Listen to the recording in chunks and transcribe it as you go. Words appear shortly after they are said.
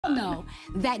know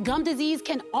that gum disease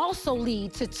can also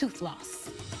lead to tooth loss.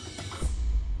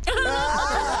 And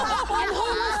who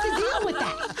wants to deal with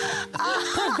that?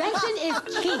 Prevention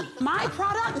is key. My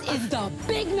product is the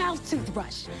Big Mouth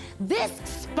Toothbrush. This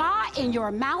spa in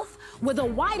your mouth with a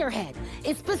wider head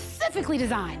is specifically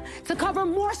designed to cover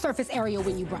more surface area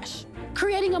when you brush,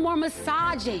 creating a more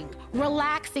massaging,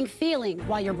 relaxing feeling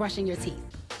while you're brushing your teeth.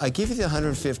 I give you the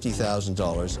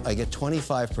 $150,000. I get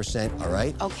 25%, all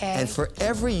right? Okay. And for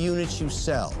every unit you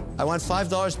sell, I want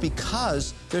 $5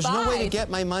 because there's no way to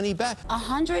get my money back.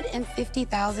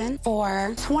 $150,000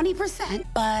 for 20%,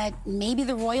 but maybe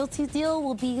the royalty deal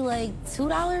will be like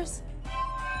 $2?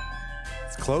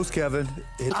 It's close, Kevin.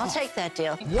 I'll take that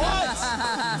deal. What?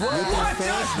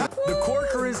 The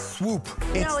corker is Swoop.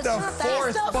 It's the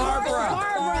Force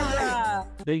Barbara.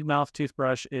 Big Mouth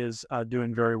Toothbrush is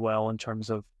doing very well in terms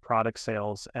of product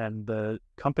sales, and the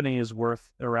company is worth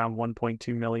around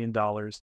 $1.2 million.